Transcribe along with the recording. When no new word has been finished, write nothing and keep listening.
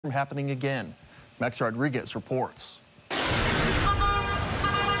from happening again. Max Rodriguez reports.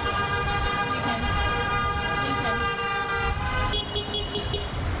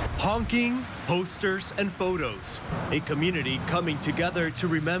 Honking, posters, and photos. A community coming together to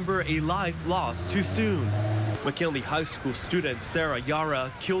remember a life lost too soon. McKinley High School student Sara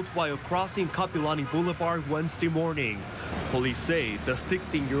Yara killed while crossing Kapilani Boulevard Wednesday morning. Police say the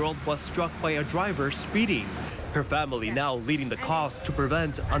 16-year-old was struck by a driver speeding. Her family now leading the cause to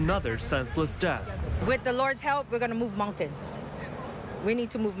prevent another senseless death. With the Lord's help, we're going to move mountains. We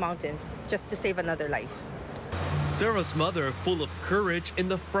need to move mountains just to save another life. Sara's mother, full of courage in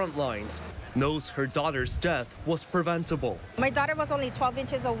the front lines, knows her daughter's death was preventable. My daughter was only 12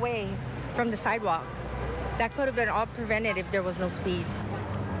 inches away from the sidewalk. That could have been all prevented if there was no speed.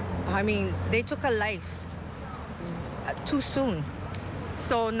 I mean, they took a life too soon.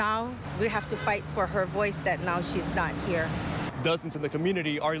 So now we have to fight for her voice that now she's not here. Dozens in the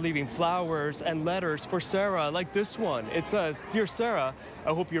community are leaving flowers and letters for Sara, like this one. It says, "Dear Sara,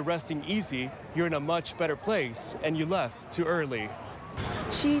 I hope you're resting easy. You're in a much better place, and you left too early."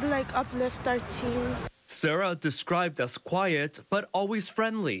 She uplift our team. Sara described as quiet but always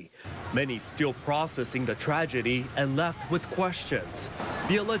friendly. Many still processing the tragedy and left with questions.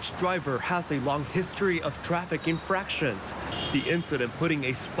 The alleged driver has a long history of traffic infractions. The incident putting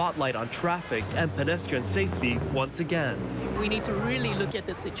a spotlight on traffic and pedestrian safety once again. We need to really look at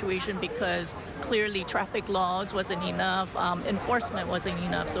the situation because clearly traffic laws wasn't enough, enforcement wasn't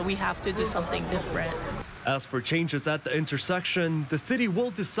enough, so we have to do something different. As for changes at the intersection, the city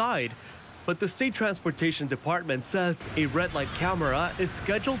will decide. But the State Transportation Department says a red light camera is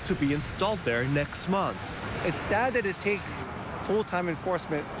scheduled to be installed there next month. It's sad that it takes full-time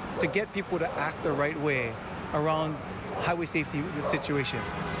enforcement to get people to act the right way around highway safety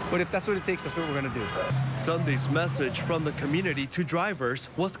situations. But if that's what it takes, that's what we're going to do. Sunday's message from the community to drivers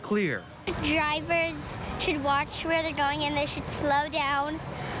was clear. Drivers should watch where they're going and they should slow down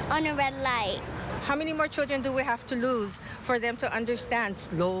on a red light. How many more children do we have to lose for them to understand?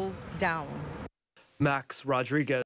 Slow down. Max Rodriguez.